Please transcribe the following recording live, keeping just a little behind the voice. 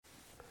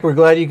We're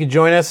glad you could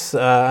join us.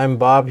 I'm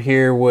Bob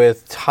here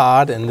with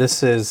Todd, and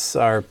this is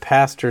our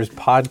Pastor's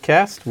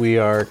Podcast. We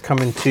are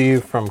coming to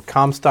you from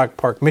Comstock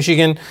Park,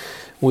 Michigan.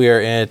 We are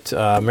at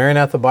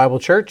Maranatha Bible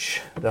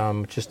Church,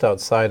 just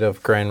outside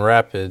of Grand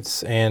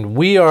Rapids, and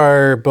we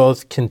are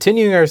both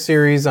continuing our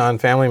series on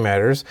Family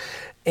Matters,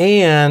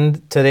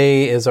 and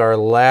today is our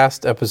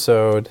last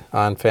episode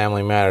on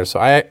Family Matters.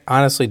 So I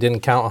honestly didn't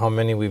count how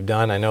many we've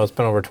done. I know it's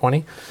been over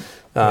 20.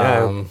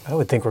 I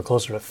would think we're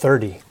closer to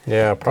 30.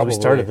 Yeah, probably. We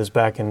started this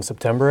back in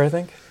September, I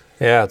think.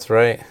 Yeah, that's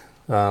right.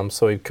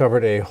 So we've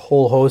covered a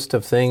whole host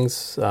of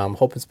things.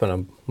 Hope it's been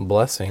a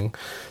blessing.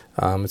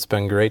 It's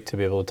been great to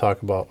be able to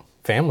talk about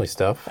family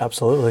stuff.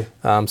 Absolutely.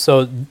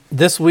 So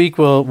this week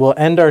we'll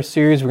end our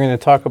series. We're going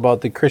to talk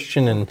about the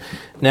Christian and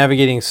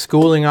navigating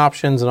schooling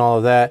options and all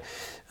of that.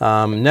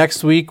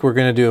 Next week we're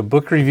going to do a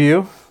book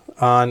review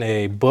on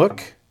a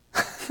book.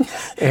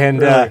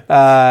 And Really?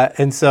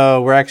 And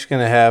so we're actually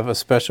going to have a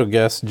special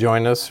guest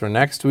join us for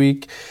next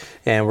week,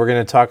 and we're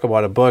going to talk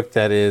about a book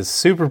that is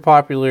super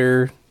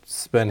popular.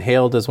 It's been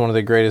hailed as one of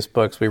the greatest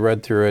books. We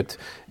read through it,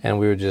 and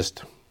we would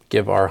just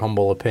give our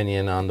humble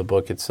opinion on the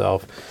book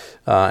itself,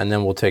 and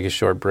then we'll take a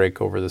short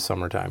break over the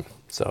summertime.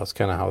 So it's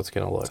kind of how it's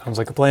going to look. Sounds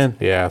like a plan.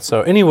 Yeah.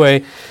 So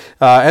anyway,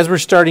 as we're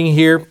starting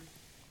here,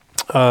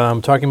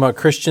 talking about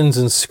Christians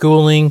and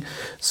schooling,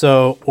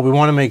 so we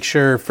want to make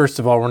sure, first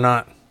of all, we're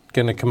not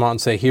going to come out and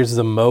say, here's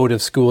the mode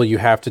of school you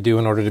have to do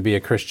in order to be a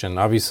Christian.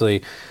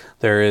 Obviously,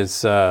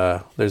 there's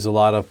a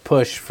lot of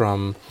push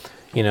from,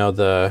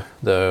 the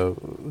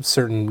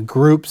certain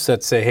groups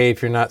that say, hey,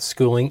 if you're not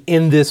schooling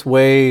in this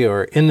way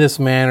or in this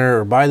manner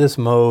or by this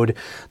mode,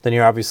 then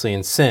you're obviously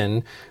in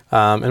sin.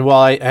 And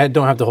while I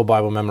don't have the whole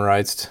Bible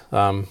memorized,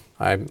 I'm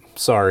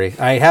sorry,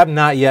 I have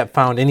not yet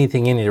found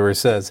anything in it where it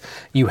says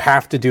you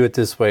have to do it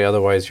this way,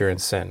 otherwise you're in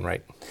sin,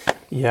 right?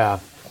 Yeah,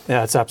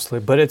 it's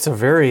absolutely. But it's a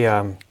very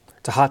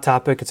it's a hot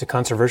topic. It's a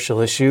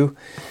controversial issue.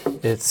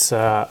 It's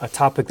a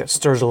topic that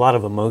stirs a lot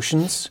of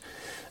emotions,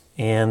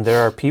 and there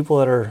are people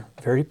that are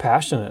very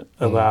passionate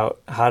about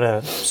how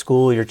to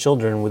school your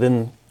children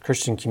within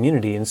Christian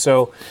community. And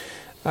so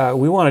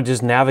we want to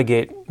just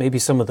navigate maybe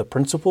some of the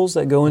principles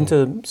that go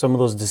into some of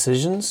those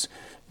decisions.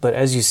 But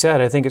as you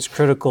said, I think it's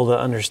critical to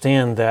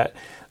understand that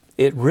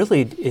it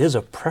really is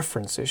a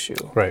preference issue.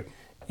 Right.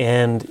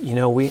 And,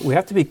 we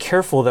have to be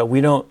careful that we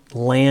don't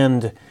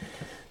land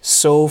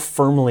so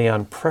firmly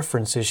on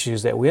preference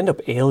issues that we end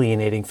up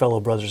alienating fellow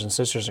brothers and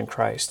sisters in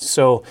Christ.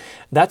 So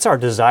that's our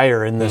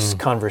desire in this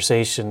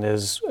conversation,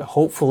 is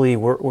hopefully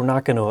we're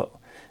not going to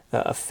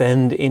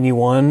offend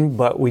anyone,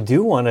 but we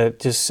do want to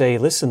just say,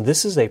 listen,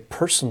 this is a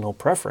personal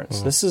preference.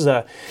 This is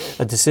a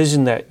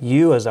decision that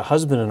you as a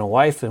husband and a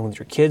wife and with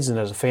your kids and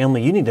as a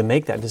family, you need to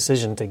make that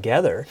decision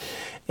together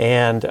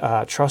and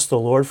trust the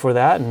Lord for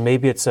that. And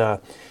maybe it's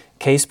a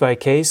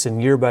case-by-case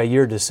and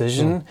year-by-year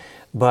decision,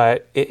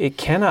 but it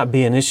cannot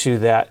be an issue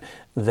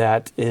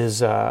that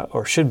is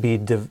or should be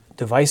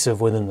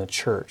divisive within the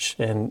church,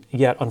 and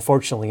yet,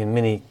 unfortunately, in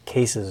many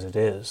cases, it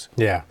is.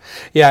 Yeah.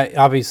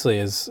 Obviously,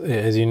 as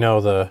you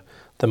know,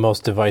 the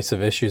most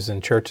divisive issues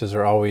in churches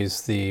are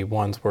always the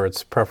ones where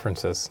it's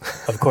preferences.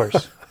 Of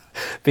course.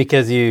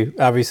 Because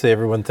obviously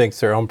everyone thinks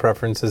their own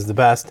preference is the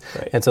best,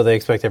 right. And so they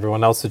expect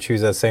everyone else to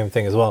choose that same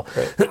thing as well.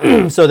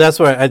 Right. So that's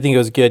why I think it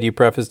was good you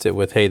prefaced it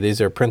with, hey,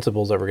 these are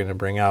principles that we're going to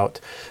bring out.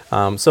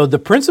 So the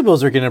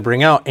principles we're going to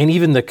bring out, and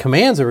even the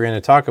commands that we're going to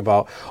talk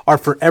about, are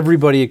for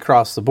everybody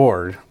across the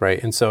board,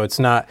 right? And so it's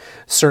not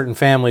certain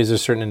families or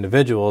certain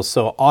individuals.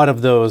 So out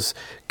of those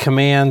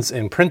commands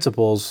and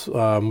principles,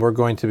 we're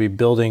going to be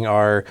building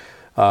our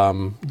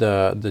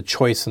the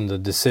choice and the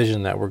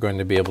decision that we're going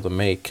to be able to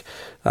make.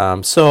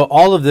 So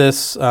all of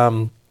this,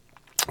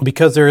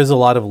 because there is a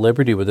lot of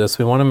liberty with this,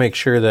 we want to make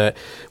sure that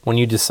when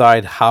you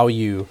decide how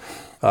you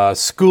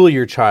school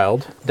your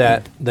child,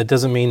 that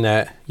doesn't mean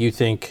that you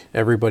think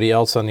everybody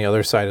else on the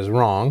other side is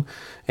wrong.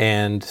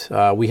 And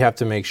we have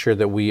to make sure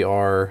that we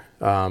are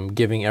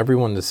giving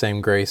everyone the same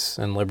grace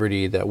and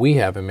liberty that we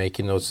have in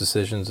making those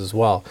decisions as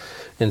well.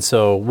 And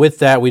so with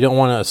that, we don't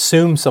want to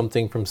assume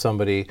something from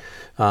somebody,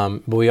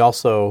 but we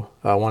also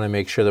want to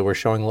make sure that we're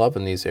showing love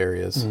in these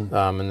areas,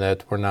 and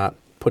that we're not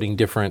putting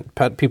different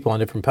people on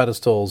different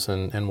pedestals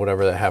and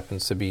whatever that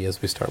happens to be as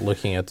we start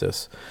looking at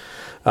this.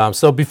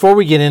 So before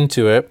we get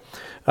into it,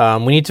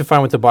 we need to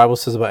find what the Bible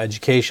says about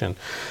education.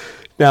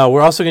 Now,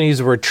 we're also going to use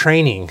the word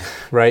training,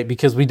 right?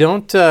 Because we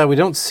don't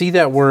see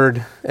that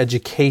word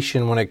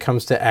education when it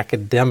comes to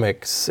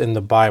academics in the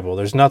Bible.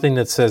 There's nothing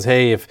that says,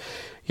 hey, if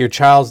your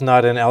child's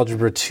not in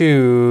Algebra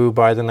 2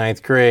 by the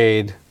 9th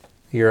grade,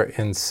 you're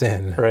in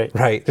sin.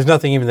 Right. There's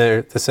nothing even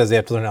there that says they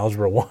have to learn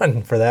Algebra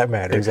 1 for that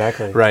matter.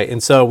 Exactly. Right.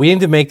 And so we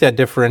need to make that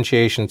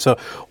differentiation. So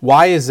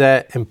why is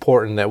that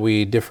important that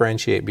we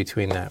differentiate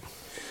between that?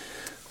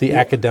 The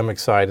academic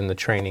side and the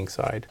training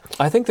side.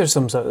 I think there's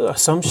some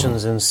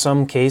assumptions in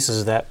some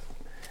cases that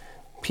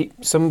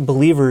some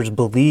believers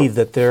believe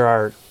that there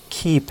are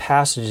key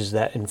passages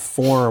that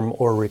inform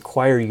or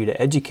require you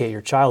to educate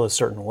your child a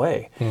certain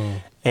way.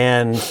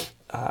 And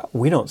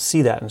we don't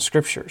see that in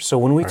Scripture. So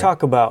when we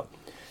talk about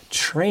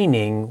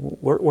training,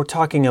 we're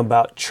talking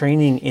about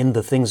training in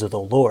the things of the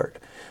Lord.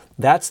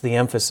 That's the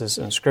emphasis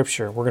in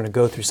Scripture. We're going to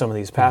go through some of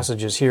these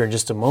passages here in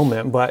just a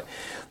moment, but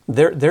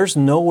there's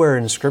nowhere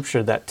in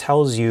Scripture that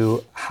tells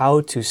you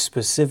how to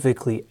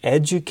specifically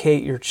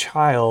educate your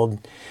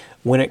child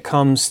when it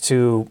comes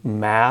to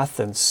math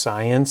and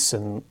science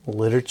and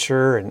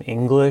literature and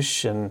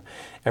English and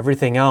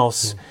everything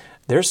else.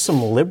 There's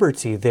some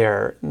liberty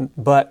there,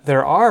 but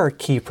there are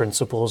key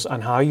principles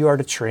on how you are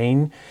to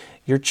train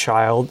your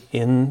child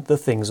in the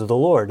things of the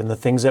Lord and the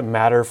things that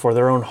matter for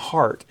their own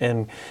heart,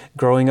 and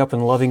growing up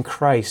and loving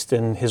Christ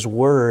and His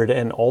Word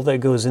and all that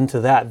goes into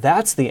that.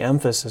 That's the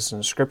emphasis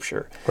in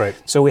Scripture. Right.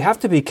 So we have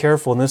to be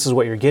careful, and this is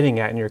what you're getting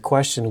at in your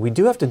question. We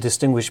do have to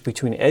distinguish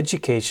between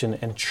education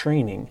and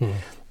training.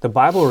 The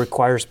Bible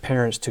requires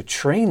parents to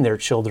train their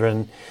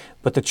children,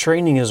 but the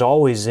training is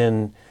always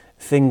in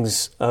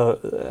things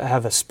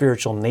have a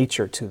spiritual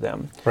nature to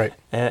them. Right.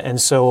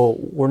 And so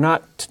we're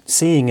not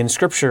seeing in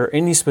Scripture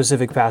any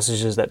specific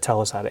passages that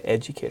tell us how to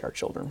educate our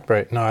children.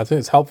 Right. No, I think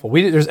it's helpful.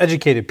 There's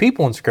educated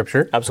people in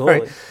Scripture.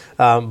 Absolutely.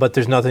 Right? But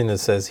there's nothing that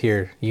says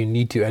here you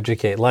need to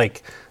educate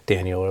like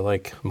Daniel or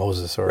like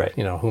Moses or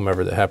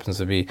whomever that happens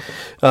to be.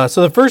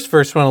 So the first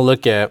verse we want to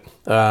look at,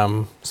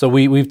 so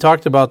we've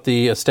talked about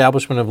the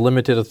establishment of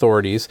limited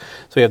authorities.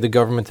 So you have the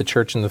government, the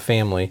church, and the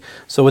family.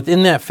 So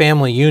within that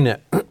family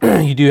unit,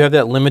 you do have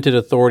that limited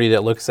authority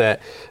that looks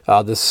at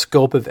the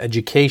scope of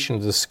education,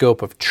 the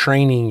scope of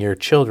training your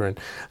children.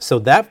 So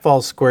that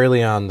falls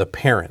squarely on the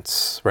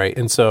parents, right?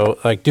 And so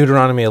like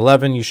Deuteronomy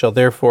 11, you shall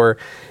therefore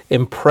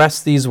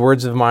impress these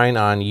words of mine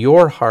on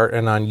your heart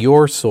and on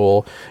your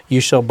soul.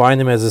 You shall bind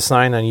them as a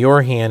sign on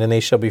your hand, and they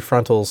shall be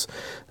frontals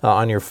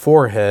on your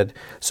forehead.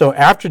 So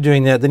after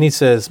doing that, then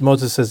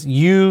Moses says,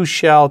 you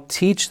shall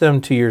teach them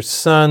to your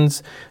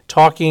sons,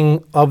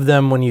 talking of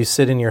them when you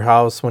sit in your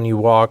house, when you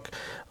walk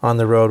on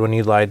the road, when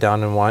you lie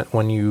down, and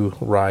when you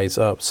rise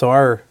up. So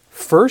our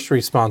first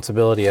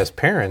responsibility as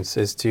parents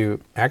is to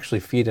actually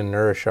feed and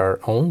nourish our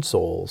own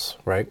souls,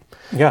 right?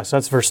 Yes,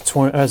 that's verse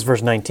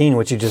 19,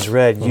 which you just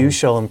read. You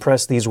shall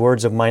impress these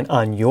words of mine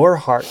on your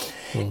heart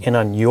and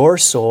on your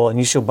soul, and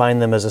you shall bind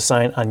them as a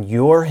sign on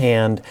your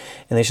hand,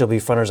 and they shall be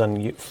frontals on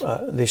you.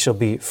 They shall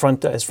be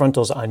as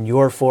frontals on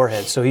your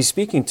forehead. So he's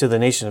speaking to the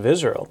nation of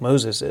Israel.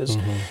 Moses is,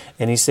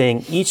 and he's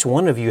saying each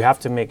one of you have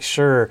to make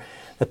sure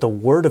that the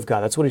Word of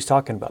God, that's what he's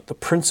talking about, the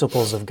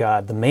principles of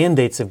God, the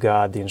mandates of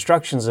God, the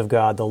instructions of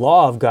God, the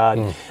law of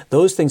God,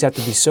 those things have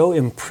to be so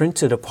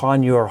imprinted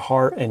upon your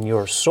heart and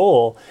your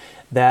soul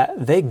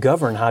that they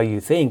govern how you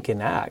think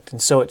and act.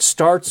 And so it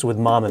starts with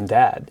mom and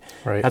dad.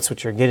 Right. That's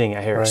what you're getting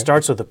at here. Right. It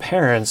starts with the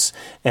parents,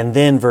 and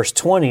then verse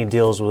 20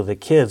 deals with the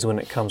kids when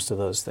it comes to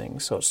those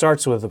things. So it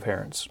starts with the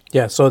parents.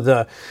 Yeah, so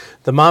the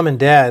mom and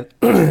dad,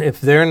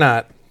 if they're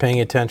not paying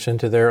attention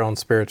to their own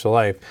spiritual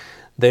life,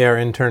 they are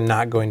in turn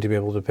not going to be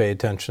able to pay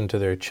attention to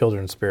their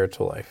children's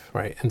spiritual life,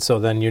 right? And so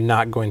then you're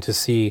not going to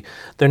see,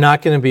 they're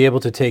not going to be able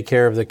to take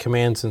care of the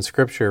commands in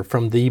Scripture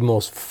from the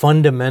most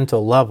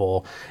fundamental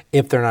level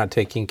if they're not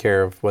taking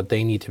care of what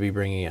they need to be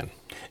bringing in.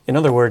 In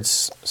other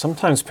words,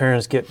 sometimes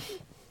parents get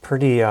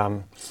pretty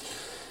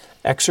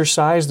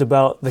exercised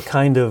about the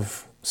kind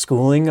of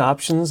schooling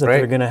options that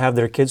they're going to have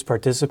their kids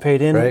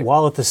participate in,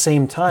 while at the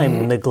same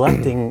time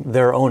neglecting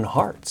their own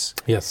hearts.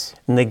 Yes.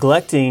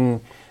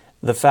 Neglecting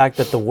the fact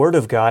that the Word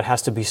of God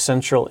has to be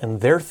central in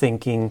their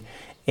thinking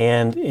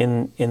and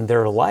in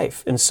their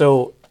life. And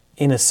so,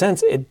 in a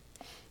sense, it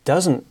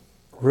doesn't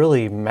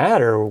really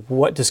matter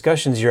what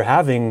discussions you're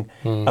having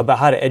about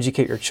how to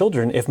educate your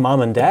children if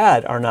mom and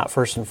dad are not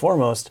first and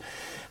foremost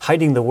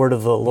hiding the Word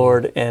of the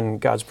Lord and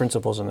God's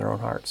principles in their own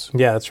hearts.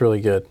 Yeah, that's really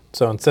good.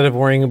 So instead of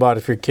worrying about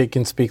if your kid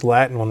can speak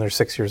Latin when they're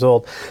 6 years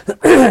old,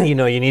 you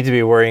need to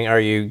be worrying, are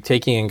you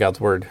taking in God's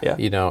Word?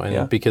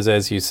 Yeah. Because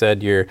as you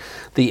said,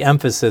 the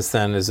emphasis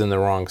then is in the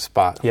wrong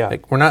spot. Yeah.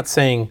 Like, we're not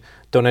saying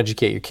don't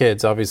educate your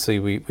kids. Obviously,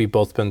 we've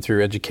both been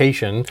through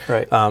education.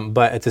 Right.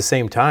 But at the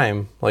same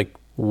time, like,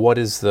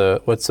 what's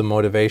the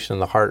motivation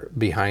and the heart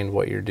behind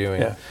what you're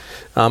doing? Yeah.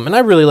 And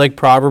I really like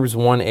Proverbs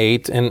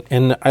 1:8,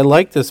 and I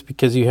like this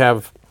because you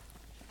have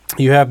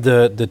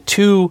the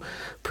two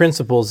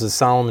principles that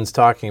Solomon's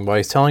talking about.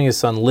 He's telling his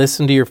son,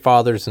 listen to your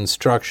father's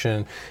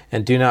instruction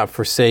and do not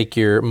forsake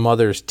your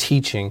mother's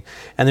teaching.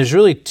 And there's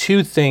really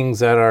two things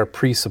that are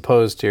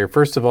presupposed here.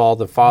 First of all,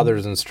 the father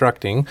is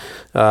instructing,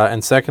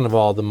 and second of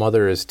all, the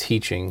mother is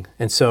teaching.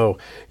 And so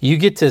you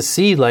get to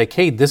see, like,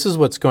 hey, this is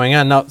what's going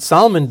on. Now,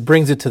 Solomon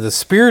brings it to the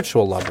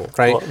spiritual level,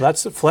 right? Well,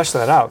 let's flesh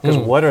that out, because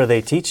what are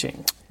they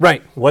teaching?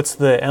 Right. What's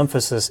the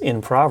emphasis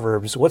in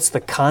Proverbs? What's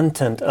the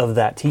content of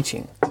that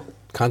teaching?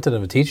 Content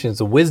of a teaching is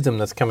the wisdom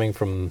that's coming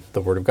from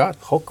the Word of God.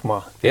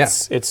 Chokmah. Yeah.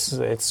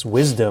 It's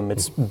wisdom.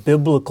 It's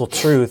biblical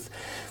truth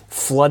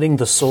flooding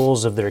the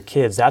souls of their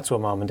kids. That's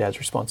what mom and dad's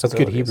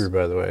responsibility That's good Hebrew,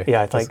 by the way.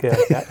 Yeah, I think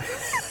that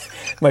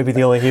might be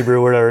the only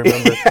Hebrew word I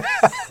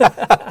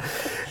remember.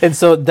 And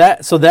so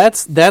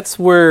that's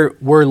where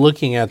we're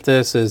looking at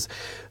this is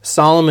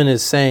Solomon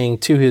is saying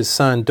to his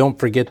son, don't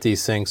forget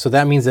these things. So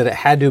that means that it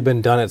had to have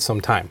been done at some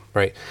time,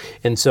 right?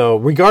 And so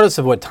regardless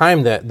of what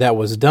time that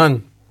was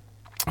done,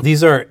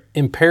 these are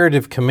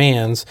imperative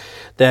commands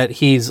that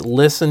he's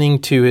listening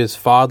to his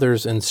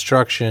father's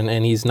instruction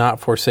and he's not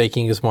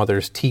forsaking his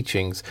mother's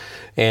teachings.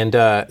 And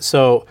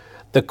so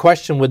the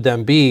question would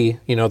then be,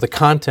 the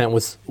content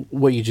was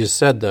what you just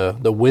said,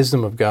 the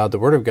wisdom of God, the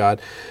Word of God,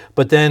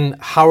 but then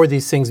how are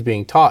these things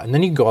being taught? And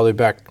then you can go all the way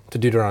back to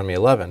Deuteronomy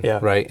 11,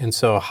 right? And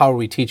so how are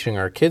we teaching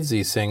our kids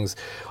these things?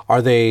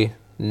 Are they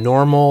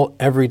normal,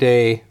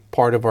 everyday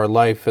part of our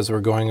life as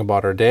we're going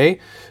about our day?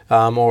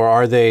 Or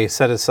are they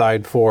set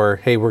aside for,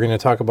 hey, we're going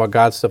to talk about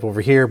God's stuff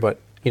over here,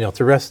 but through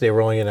the rest of the day,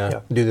 we're only going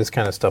to do this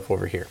kind of stuff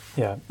over here.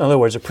 Yeah. In other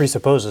words, it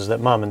presupposes that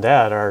mom and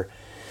dad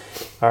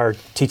are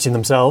teaching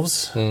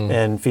themselves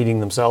and feeding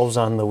themselves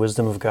on the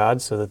wisdom of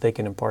God so that they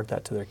can impart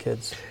that to their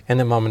kids. And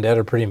that mom and dad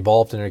are pretty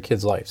involved in their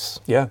kids' lives.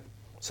 Yeah.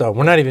 So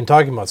we're not even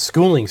talking about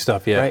schooling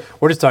stuff yet. Right.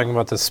 We're just talking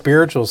about the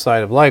spiritual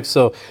side of life.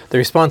 So the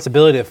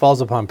responsibility that falls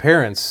upon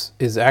parents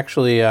is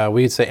actually,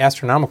 we'd say,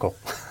 astronomical.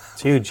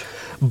 It's huge.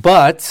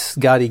 But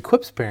God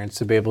equips parents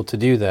to be able to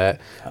do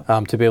that,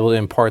 to be able to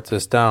impart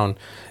this down.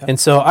 And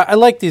so I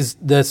like this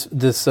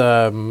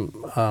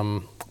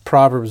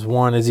Proverbs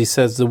 1, as he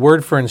says, the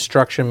word for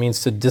instruction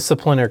means to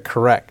discipline or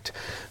correct.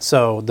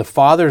 So the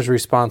father's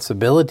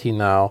responsibility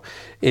now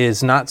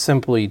is not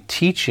simply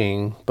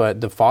teaching,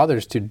 but the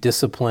father's to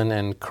discipline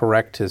and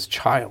correct his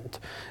child.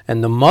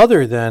 And the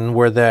mother then,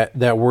 where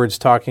that word's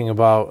talking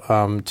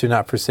about to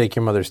not forsake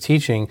your mother's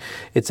teaching,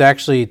 it's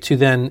actually to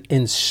then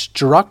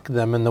instruct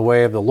them in the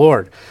way of the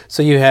Lord.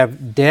 So you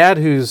have dad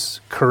who's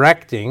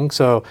correcting.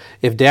 So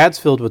if dad's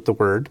filled with the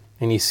word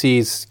and he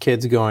sees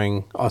kids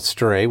going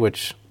astray,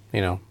 which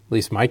at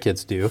least my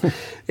kids do.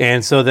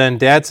 And so then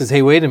dad says,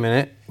 hey, wait a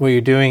minute. What you're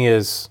doing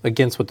is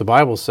against what the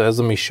Bible says.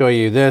 Let me show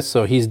you this.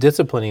 So he's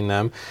disciplining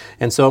them.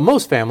 And so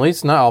most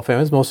families, not all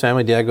families, most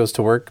family, dad goes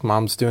to work,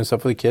 mom's doing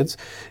stuff with the kids.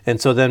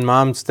 And so then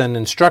mom's then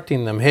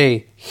instructing them,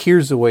 hey,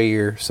 here's the way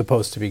you're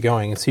supposed to be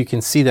going. And so you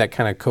can see that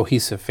kind of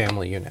cohesive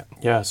family unit.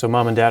 Yeah, so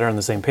mom and dad are on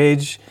the same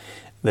page.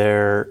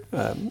 They're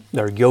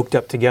yoked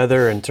up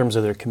together in terms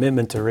of their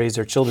commitment to raise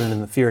their children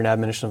in the fear and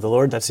admonition of the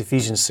Lord. That's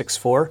Ephesians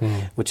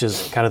 6:4, which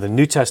is kind of the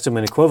New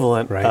Testament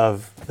equivalent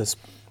of this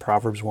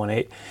Proverbs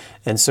 1:8.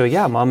 And so,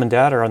 mom and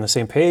dad are on the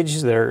same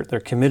page. They're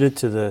committed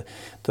to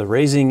the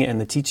raising and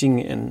the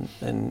teaching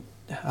and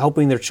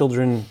helping their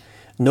children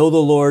know the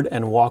Lord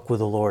and walk with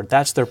the Lord.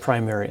 That's their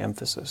primary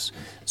emphasis.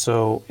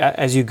 So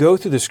as you go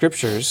through the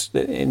scriptures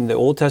in the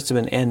Old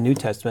Testament and New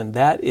Testament,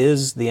 that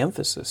is the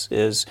emphasis,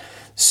 is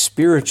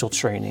spiritual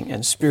training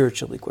and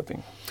spiritual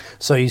equipping.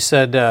 So you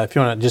said, if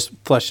you want to just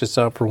flesh this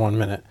out for 1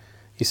 minute,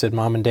 you said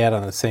mom and dad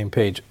on the same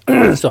page.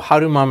 So how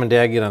do mom and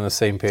dad get on the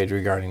same page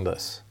regarding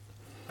this?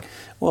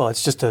 Well,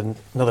 it's just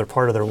another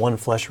part of their one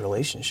flesh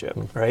relationship,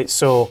 right?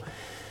 So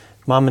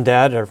mom and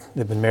dad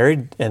they've been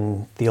married,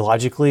 and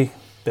theologically,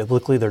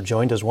 biblically, they're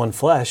joined as one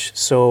flesh,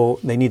 so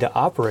they need to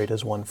operate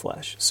as one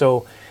flesh.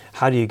 So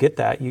how do you get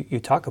that? You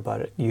talk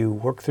about it. You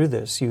work through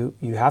this. You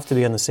have to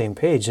be on the same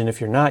page, and if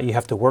you're not, you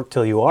have to work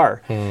till you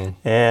are.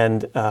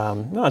 And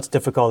it's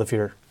difficult if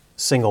you're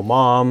single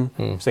mom,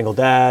 single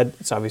dad.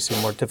 It's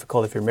obviously more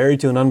difficult if you're married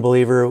to an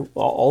unbeliever.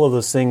 All of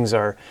those things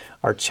are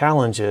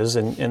challenges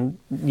and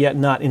yet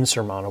not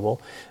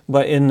insurmountable.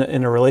 But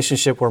in a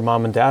relationship where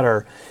mom and dad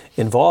are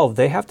involved,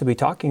 they have to be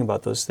talking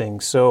about those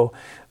things. So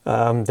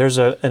there's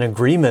an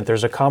agreement,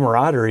 there's a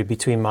camaraderie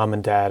between mom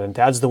and dad. And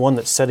dad's the one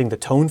that's setting the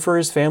tone for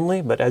his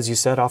family. But as you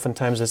said,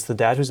 oftentimes it's the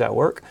dad who's at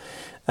work.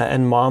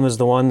 And mom is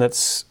the one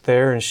that's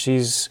there, and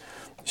she's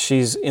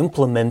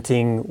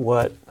implementing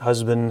what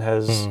husband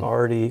has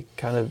already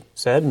kind of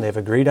said, and they've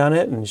agreed on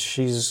it, and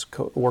she's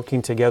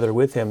working together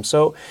with him.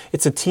 So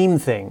it's a team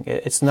thing.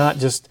 It's not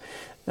just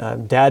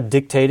dad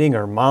dictating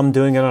or mom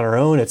doing it on her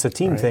own. It's a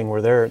team thing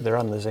where they're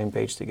on the same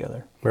page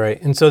together.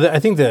 Right. And so I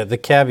think the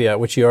caveat,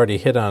 which you already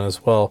hit on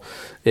as well,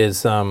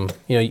 is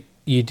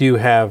you do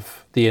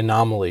have the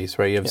anomalies,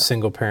 right? You have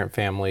single-parent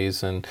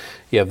families, and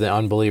you have the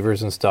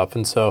unbelievers and stuff.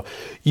 And so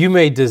you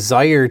may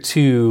desire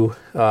to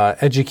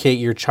educate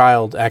your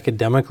child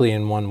academically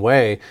in one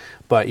way,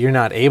 but you're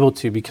not able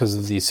to because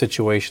of the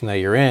situation that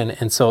you're in.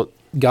 And so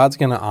God's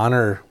going to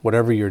honor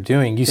whatever you're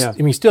doing. You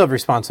still have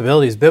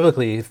responsibilities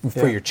biblically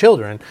for your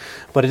children,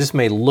 but it just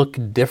may look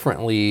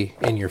differently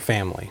in your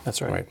family.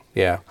 That's right.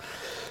 Yeah.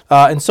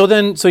 And so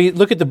you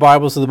look at the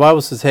Bible. So the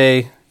Bible says,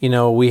 hey,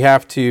 we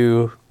have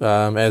to,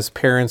 as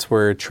parents,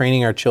 we're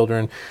training our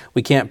children.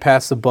 We can't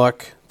pass the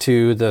buck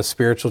to the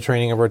spiritual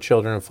training of our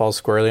children. It falls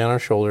squarely on our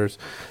shoulders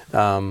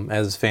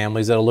as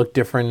families. That'll look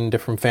different in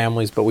different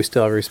families, but we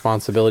still have a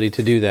responsibility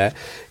to do that.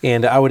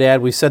 And I would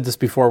add, we said this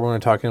before when we were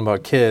talking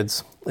about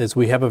kids, is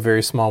we have a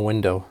very small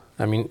window.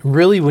 I mean,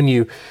 really, when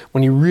you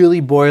really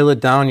boil it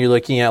down, you're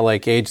looking at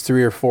like age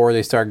 3 or 4,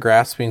 they start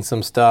grasping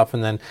some stuff,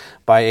 and then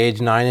by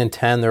age 9 and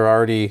 10, they're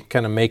already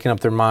kind of making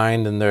up their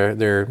mind, and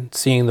they're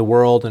seeing the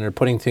world, and they're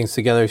putting things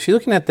together. So you're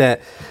looking at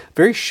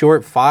very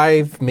short,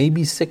 5,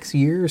 maybe 6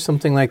 years,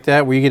 something like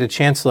that, where you get a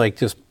chance to like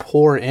just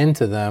pour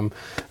into them.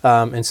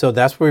 And so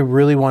that's where we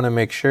really want to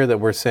make sure that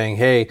we're saying,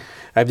 hey,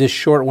 I have this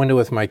short window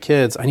with my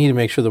kids. I need to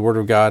make sure the Word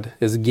of God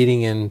is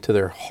getting into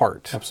their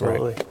heart.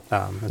 Absolutely.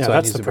 Right? So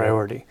that's the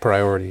priority.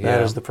 Priority,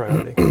 That is the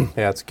priority. Yeah,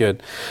 that's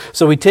good.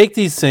 So we take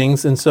these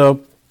things, and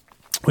so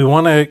we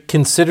want to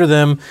consider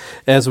them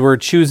as we're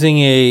choosing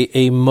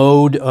a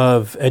mode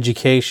of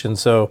education.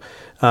 So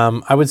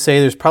I would say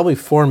there's probably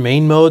 4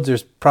 main modes.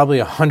 There's probably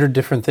 100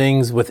 different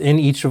things within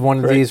each of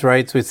one of these,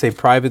 right? So we'd say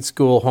private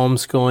school,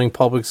 homeschooling,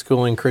 public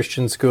schooling,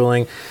 Christian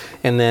schooling,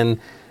 and then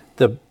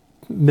the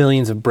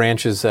millions of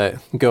branches that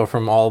go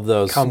from all of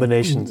those.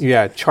 Combinations.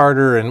 Yeah,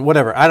 charter and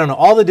whatever. I don't know,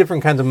 all the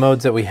different kinds of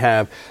modes that we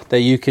have that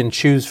you can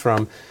choose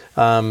from.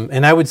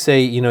 And I would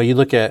say, you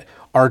look at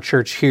our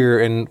church here,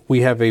 and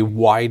we have a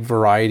wide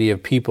variety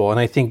of people. And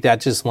I think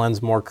that just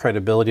lends more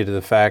credibility to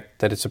the fact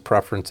that it's a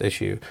preference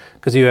issue.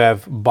 Because you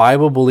have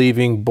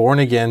Bible-believing,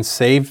 born-again,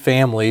 saved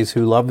families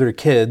who love their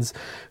kids,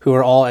 who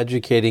are all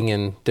educating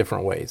in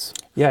different ways.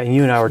 Yeah, and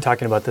you and I were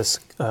talking about this,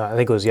 I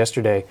think it was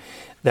yesterday,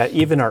 that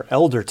even our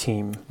elder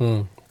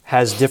team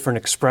has different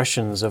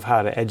expressions of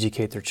how to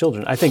educate their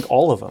children. I think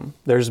all of them.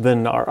 There's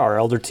been, our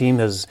elder team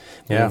has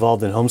been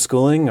involved in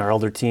homeschooling. Our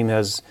elder team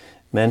has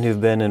men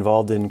who've been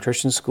involved in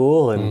Christian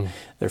school, and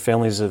their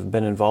families have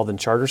been involved in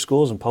charter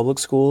schools and public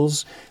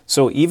schools.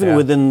 So even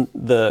within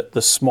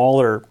the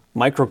smaller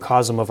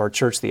microcosm of our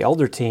church, the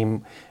elder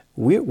team,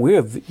 we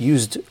have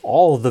used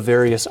all of the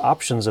various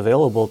options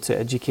available to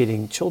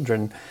educating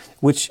children,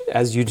 which,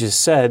 as you just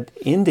said,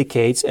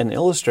 indicates and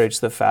illustrates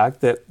the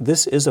fact that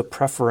this is a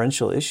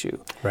preferential issue.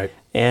 Right.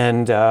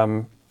 And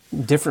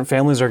different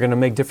families are going to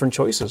make different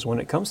choices when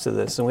it comes to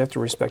this, and we have to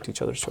respect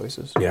each other's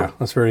choices. Yeah,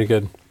 that's very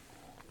good.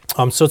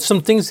 So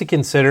some things to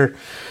consider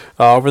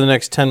over the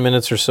next 10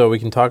 minutes or so. We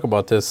can talk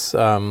about this.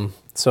 So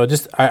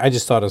I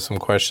just thought of some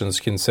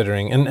questions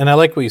considering, and I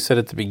like what you said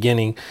at the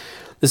beginning.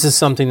 This is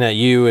something that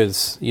you,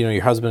 as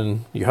your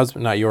husband,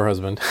 not your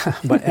husband,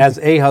 but as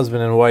a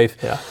husband and wife,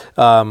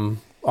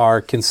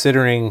 are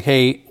considering.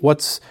 Hey,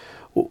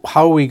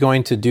 how are we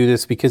going to do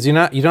this? Because you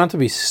don't have to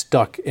be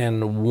stuck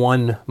in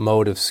one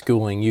mode of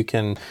schooling. You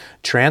can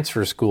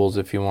transfer schools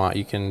if you want.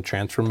 You can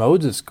transfer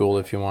modes of school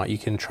if you want. You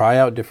can try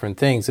out different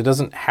things. It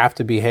doesn't have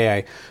to be, hey,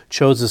 I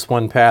chose this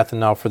one path,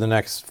 and now for the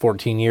next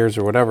 14 years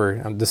or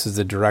whatever, this is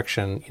the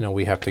direction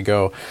we have to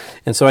go.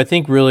 And so I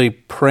think really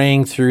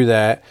praying through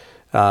that.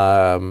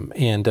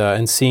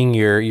 And seeing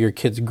your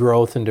kids'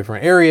 growth in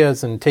different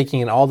areas and taking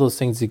in all those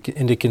things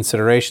into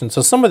consideration.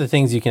 So some of the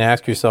things you can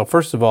ask yourself,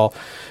 first of all,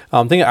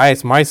 thing I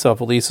ask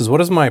myself at least is,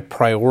 what is my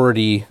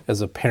priority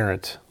as a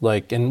parent?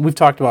 And we've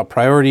talked about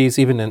priorities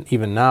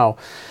even now.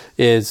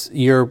 Is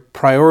your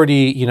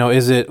priority,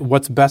 is it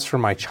what's best for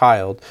my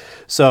child?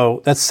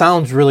 So that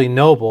sounds really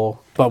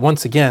noble, but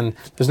once again,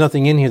 there's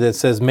nothing in here that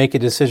says make a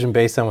decision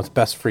based on what's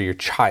best for your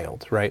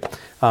child, right?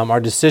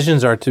 Our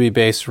decisions are to be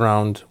based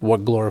around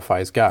what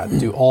glorifies God.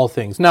 Do all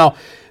things. Now,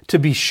 to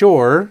be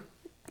sure,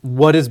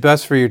 what is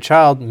best for your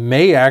child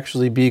may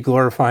actually be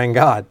glorifying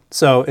God.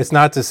 So it's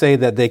not to say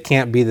that they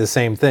can't be the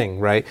same thing,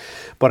 right?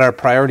 But our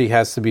priority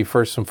has to be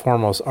first and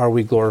foremost, are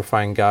we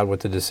glorifying God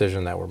with the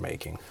decision that we're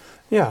making?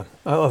 Yeah,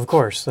 of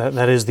course.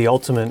 That is the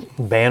ultimate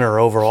banner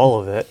over all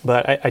of it.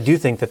 But I do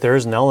think that there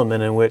is an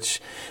element in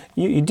which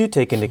you do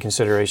take into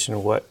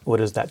consideration what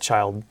does that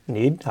child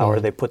need? How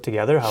are they put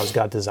together? How has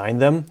God designed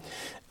them?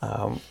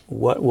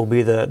 What will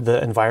be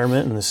the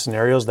environment and the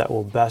scenarios that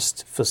will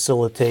best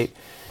facilitate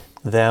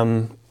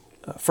them,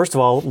 first of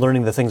all,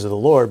 learning the things of the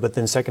Lord, but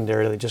then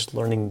secondarily, just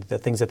learning the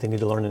things that they need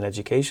to learn in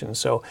education.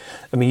 So,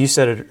 you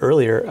said it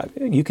earlier,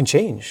 you can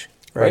change,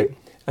 right?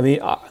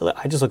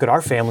 I just look at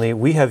our family.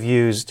 We've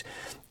used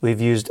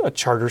a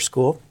charter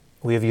school.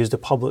 We have used a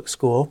public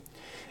school.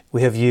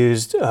 We have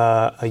used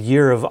a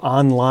year of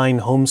online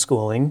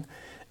homeschooling,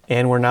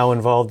 and we're now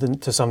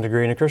involved to some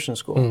degree in a Christian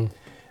school.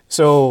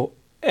 So,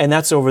 and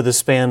that's over the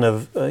span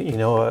of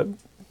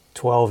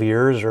 12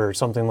 years or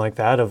something like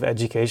that of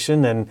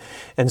education.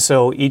 And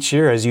so each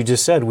year, as you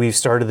just said, we've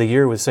started the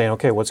year with saying,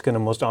 okay, what's going to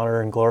most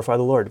honor and glorify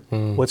the Lord?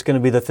 What's going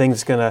to be the thing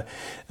that's going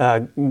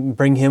to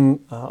bring Him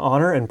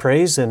honor and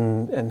praise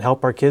and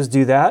help our kids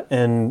do that?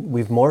 And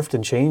we've morphed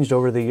and changed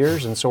over the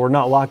years, and so we're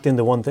not locked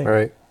into one thing.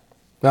 Right.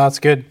 No, that's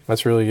good.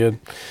 That's really good.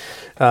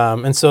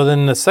 And so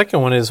then the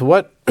second one is,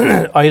 what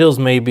idols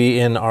may be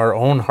in our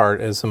own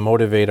heart as to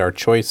motivate our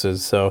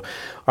choices. So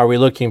are we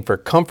looking for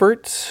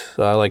comfort,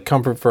 like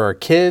comfort for our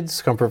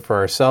kids, comfort for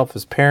ourselves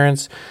as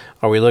parents?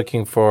 Are we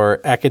looking for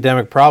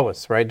academic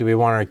prowess, right? Do we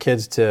want our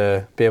kids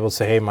to be able to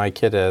say, hey, my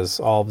kid has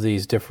all of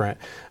these different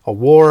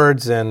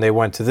awards and they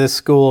went to this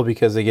school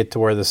because they get to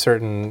wear the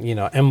certain,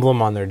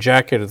 emblem on their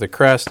jacket or the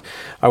crest?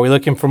 Are we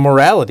looking for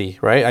morality,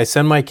 right? I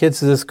send my kids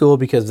to this school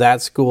because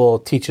that school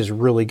teaches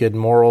really good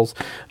morals.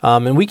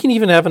 And we can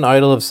even have an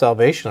idol of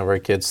salvation of our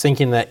kids,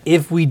 thinking that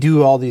if we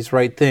do all these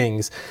right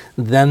things,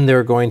 then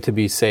they're going to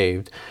be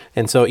saved.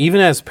 And so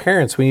even as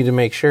parents, we need to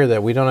make sure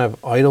that we don't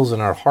have idols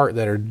in our heart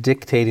that are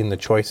dictating the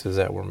choices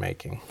that we're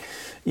making.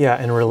 Yeah,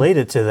 and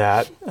related to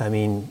that, I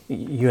mean,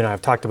 you and I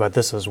have talked about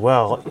this as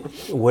well.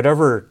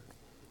 Whatever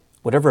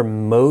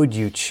mode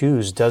you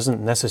choose doesn't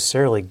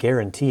necessarily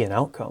guarantee an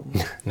outcome.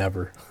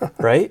 Never.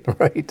 Right?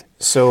 Right.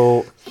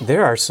 So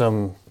there are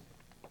some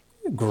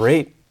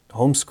great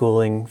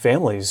homeschooling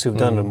families who've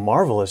done a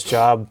marvelous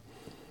job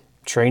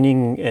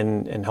training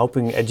and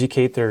helping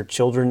educate their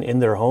children in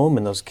their home,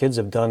 and those kids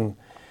have done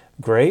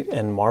great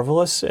and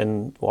marvelous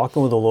and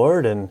walking with the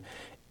Lord, and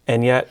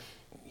yet,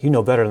 you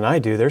know better than I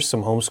do, there's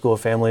some homeschool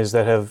families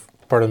that have...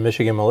 Part of the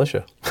Michigan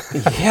militia.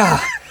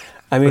 Yeah.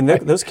 I mean,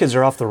 those kids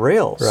are off the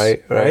rails.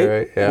 Right,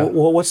 yeah.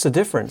 Well, what's the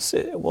difference?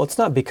 Well, it's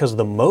not because of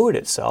the mode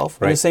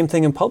itself. Right. And the same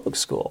thing in public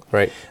school.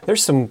 Right.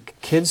 There's some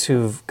kids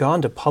who've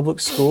gone to public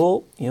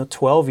school,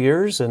 12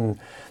 years and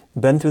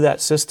been through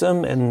that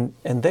system, and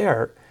they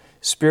are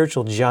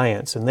spiritual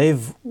giants, and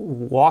they've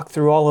walked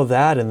through all of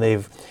that, and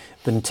they've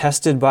been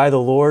tested by the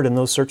Lord in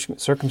those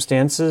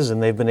circumstances,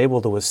 and they've been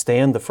able to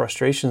withstand the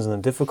frustrations and the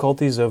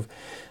difficulties of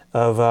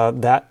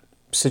that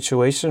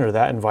situation or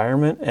that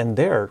environment, and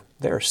they're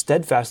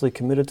steadfastly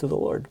committed to the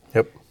Lord.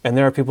 Yep. And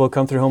there are people who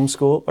come through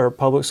homeschool or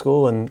public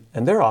school, and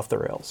they're off the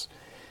rails.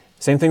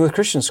 Same thing with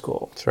Christian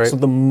school. That's right. So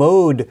the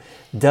mode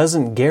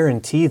doesn't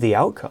guarantee the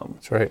outcome.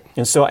 That's right.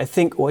 And so I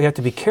think what you have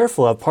to be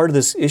careful of, part of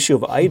this issue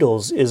of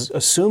idols, is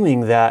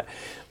assuming that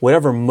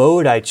whatever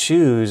mode I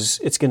choose,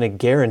 it's going to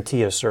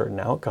guarantee a certain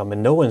outcome,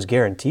 and no one's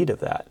guaranteed of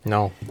that.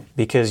 No.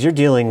 Because you're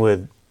dealing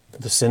with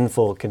the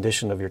sinful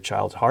condition of your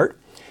child's heart.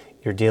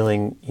 You're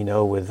dealing,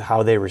 with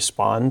how they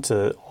respond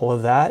to all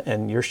of that,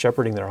 and you're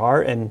shepherding their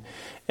heart.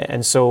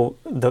 And so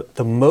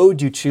the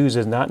mode you choose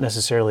is not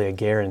necessarily a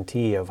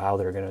guarantee of how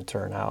they're going to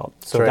turn out.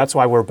 So that's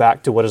why we're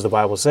back to, what does the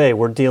Bible say?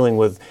 We're dealing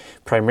with,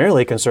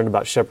 primarily concerned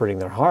about shepherding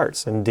their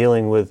hearts and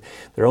dealing with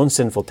their own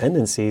sinful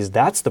tendencies.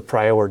 That's the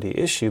priority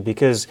issue,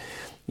 because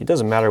it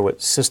doesn't matter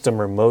what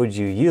system or mode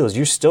you use,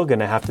 you're still going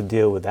to have to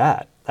deal with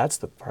that. That's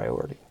the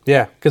priority.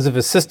 Yeah, because if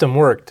a system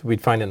worked,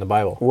 we'd find it in the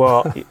Bible.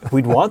 Well,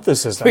 we'd want the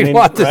system. We'd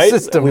want the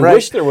system, We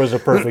wish there was a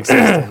perfect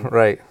system.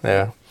 Right,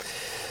 yeah.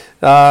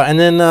 And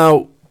then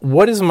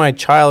what is my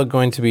child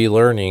going to be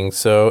learning?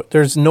 So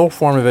there's no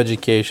form of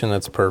education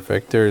that's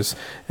perfect. There's,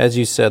 as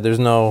you said, there's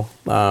no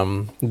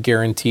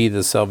guarantee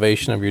the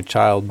salvation of your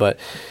child. But,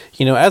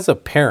 as a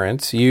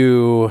parent,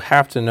 you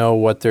have to know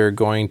what they're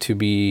going to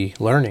be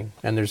learning.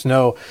 And there's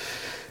no...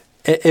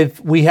 If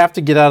we have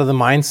to get out of the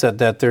mindset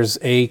that there's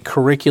a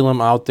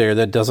curriculum out there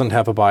that doesn't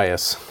have a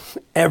bias.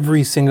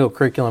 Every single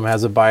curriculum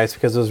has a bias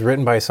because it was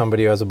written by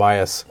somebody who has a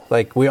bias.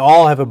 Like, we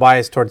all have a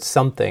bias towards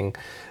something.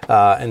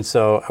 And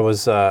so I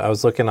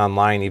was looking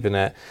online even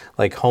at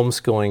like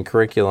homeschooling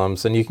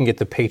curriculums, and you can get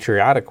the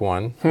patriotic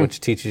one, which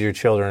teaches your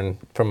children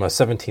from a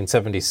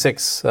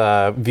 1776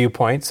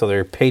 viewpoint, so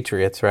they're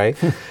patriots, right?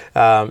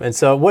 And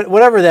so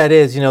whatever that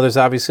is, there's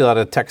obviously a lot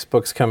of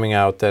textbooks coming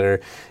out that are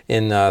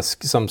in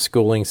some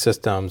schooling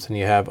systems, and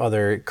you have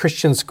other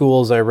Christian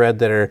schools I read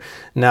that are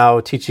now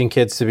teaching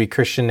kids to be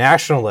Christian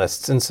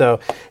nationalists. And so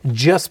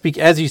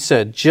as you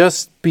said,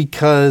 just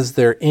because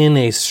they're in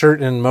a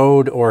certain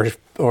mode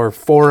or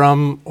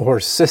forum or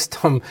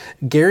system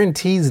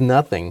guarantees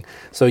nothing.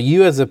 So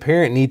you as a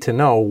parent need to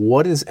know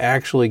what is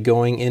actually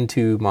going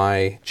into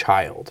my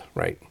child,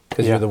 right?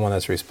 Because you're the one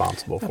that's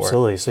responsible for it.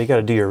 Absolutely. So you got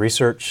to do your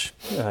research.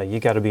 You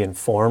got to be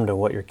informed of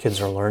what your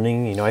kids are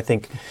learning. I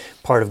think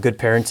part of good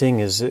parenting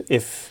is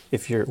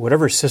if you're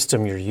whatever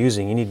system you're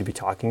using, you need to be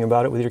talking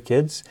about it with your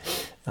kids,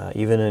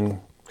 even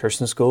in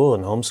Christian school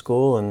and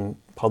homeschool and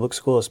public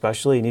school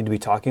especially. You need to be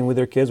talking with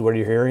your kids. What are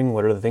you hearing?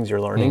 What are the things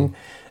you're learning?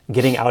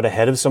 Getting out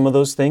ahead of some of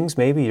those things.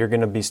 Maybe you're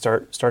going to be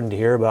starting to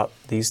hear about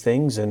these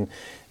things, and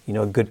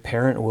a good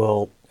parent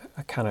will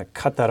kind of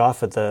cut that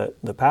off at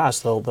the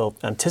pass. They'll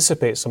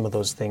anticipate some of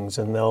those things,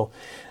 and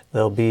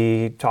they'll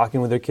be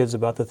talking with their kids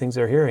about the things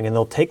they're hearing, and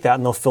they'll take that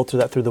and they'll filter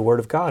that through the Word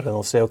of God, and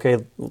they'll say, okay,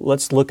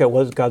 let's look at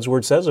what God's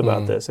Word says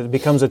about this. It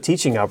becomes a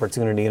teaching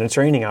opportunity and a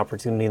training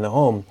opportunity in the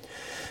home.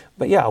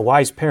 But yeah, a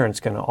wise parent's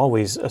going to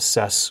always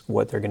assess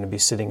what they're going to be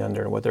sitting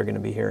under and what they're going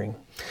to be hearing.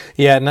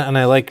 Yeah, and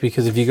I like,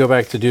 because if you go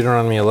back to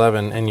Deuteronomy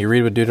 11 and you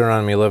read what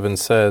Deuteronomy 11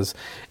 says,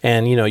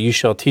 and you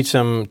shall teach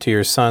them to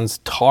your sons,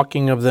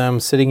 talking of them,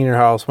 sitting in your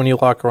house, when you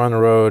walk around the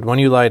road, when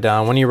you lie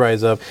down, when you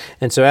rise up.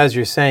 And so as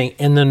you're saying,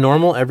 in the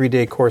normal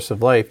everyday course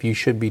of life, you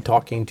should be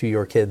talking to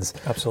your kids.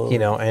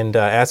 Absolutely. And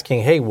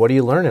asking, hey, what are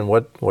you learning?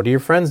 What are your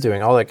friends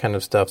doing? All that kind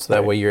of stuff. So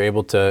that way you're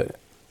able to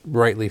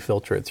rightly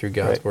filter it through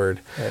God's Word.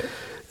 Right.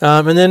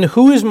 And then,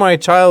 who is my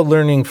child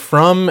learning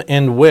from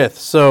and with?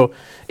 So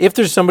if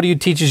there's somebody who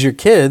teaches your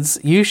kids,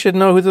 you should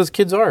know who those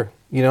kids are.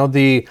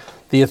 The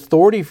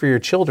authority for your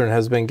children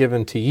has been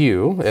given to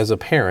you as a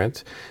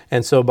parent.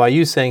 And so by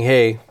you saying,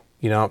 hey,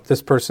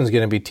 this person's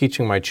going to be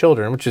teaching my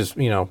children, which is,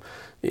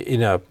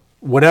 in a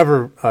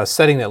whatever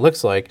setting that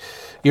looks like,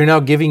 you're now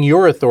giving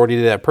your authority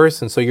to that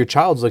person. So your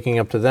child's looking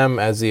up to them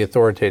as the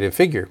authoritative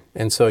figure.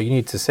 And so you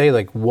need to say,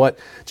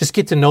 just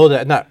get to know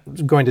that, not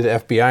going to the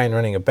FBI and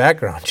running a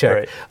background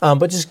check,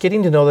 but just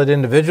getting to know that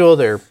individual,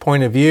 their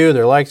point of view,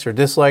 their likes or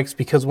dislikes,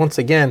 because once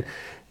again,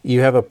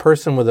 you have a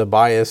person with a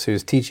bias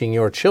who's teaching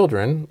your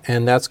children,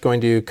 and that's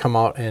going to come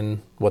out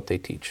in what they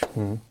teach.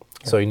 Mm-hmm.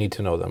 So you need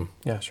to know them.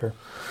 Yeah, sure.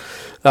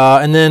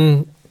 And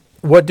then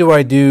what do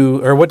I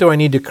do, or what do I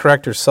need to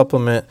correct or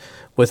supplement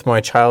with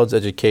my child's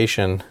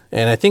education?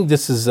 And I think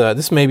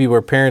this may be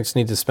where parents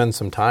need to spend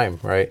some time,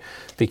 right?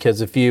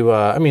 Because if you,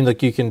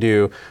 you can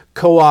do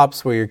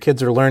co-ops where your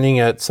kids are learning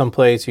at some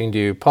place. You can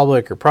do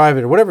public or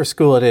private or whatever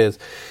school it is.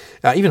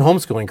 Even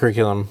homeschooling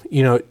curriculum,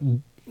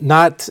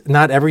 not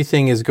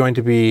everything is going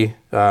to be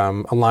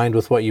aligned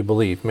with what you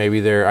believe. Maybe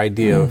their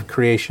idea of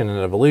creation and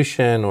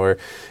evolution, or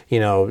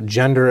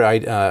gender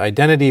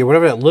identity, or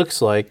whatever that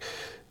looks like.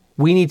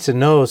 We need to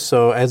know.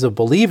 So as a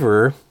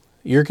believer,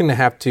 you're going to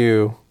have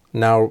to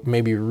now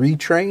maybe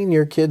retrain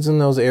your kids in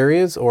those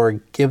areas, or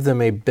give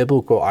them a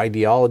biblical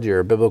ideology or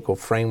a biblical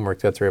framework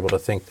that they're able to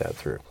think that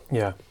through.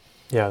 Yeah,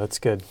 that's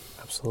good.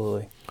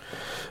 Absolutely.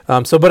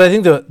 But I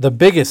think the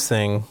biggest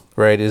thing,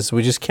 right, is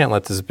we just can't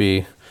let this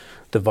be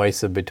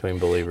divisive between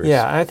believers.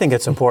 Yeah, I think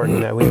it's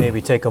important that we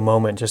maybe take a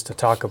moment just to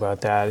talk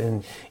about that.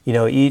 And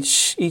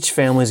each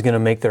family is going to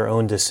make their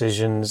own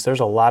decisions. There's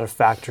a lot of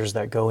factors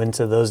that go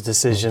into those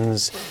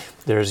decisions.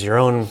 There's your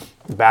own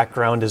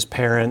background as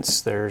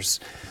parents. There's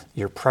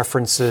your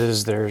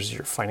preferences. There's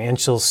your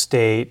financial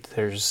state.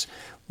 There's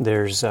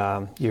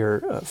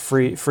your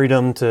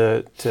freedom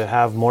to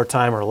have more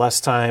time or less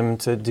time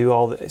to do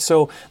all that.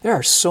 So there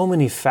are so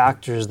many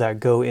factors that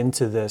go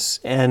into this.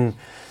 And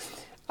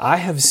I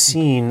have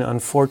seen,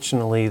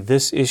 unfortunately,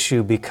 this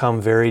issue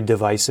become very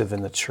divisive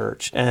in the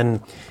church.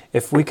 And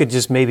if we could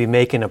just maybe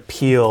make an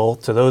appeal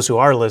to those who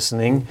are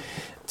listening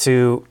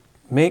to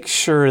make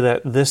sure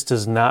that this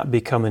does not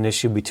become an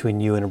issue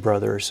between you and a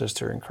brother or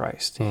sister in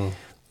Christ.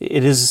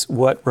 It is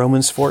what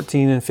Romans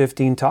 14 and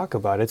 15 talk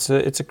about. It's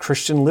a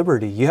Christian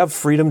liberty. You have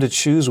freedom to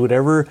choose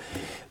whatever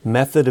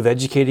method of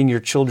educating your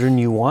children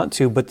you want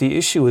to, but the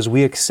issue is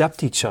we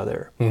accept each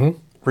other.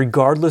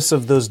 Regardless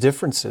of those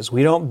differences.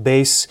 We don't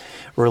base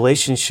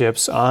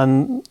relationships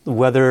on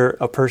whether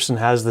a person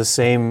has the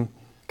same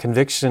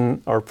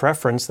conviction or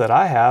preference that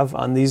I have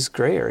on these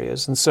gray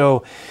areas. And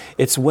so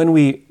it's when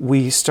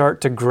we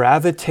start to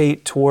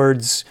gravitate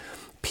towards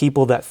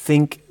people that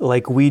think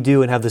like we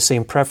do and have the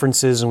same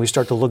preferences, and we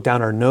start to look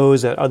down our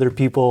nose at other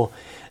people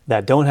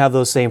that don't have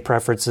those same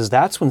preferences,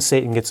 that's when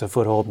Satan gets a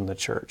foothold in the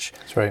church.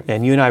 That's right.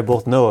 And you and I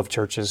both know of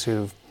churches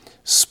who've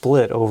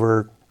split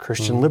over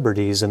Christian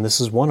liberties, and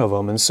this is one of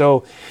them. And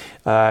so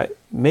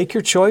make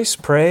your choice,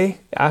 pray,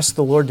 ask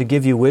the Lord to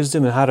give you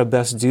wisdom and how to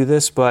best do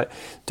this, but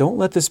don't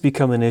let this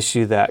become an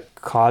issue that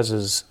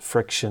causes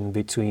friction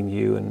between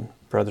you and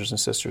brothers and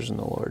sisters in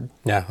the Lord.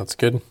 Yeah, that's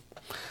good.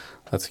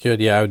 That's good.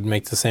 Yeah, I would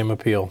make the same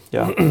appeal.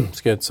 Yeah.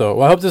 It's good.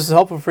 So I hope this is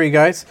helpful for you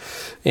guys.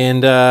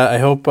 And I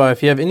hope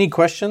if you have any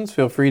questions,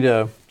 feel free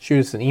to shoot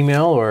us an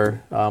email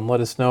or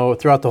let us know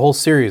throughout the whole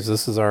series.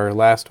 This is our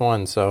last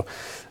one. So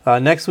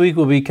next week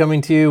we'll be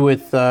coming to you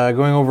with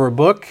going over a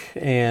book,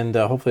 and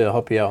hopefully it'll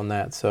help you out on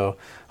that. So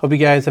hope you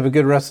guys have a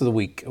good rest of the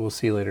week. We'll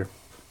see you later.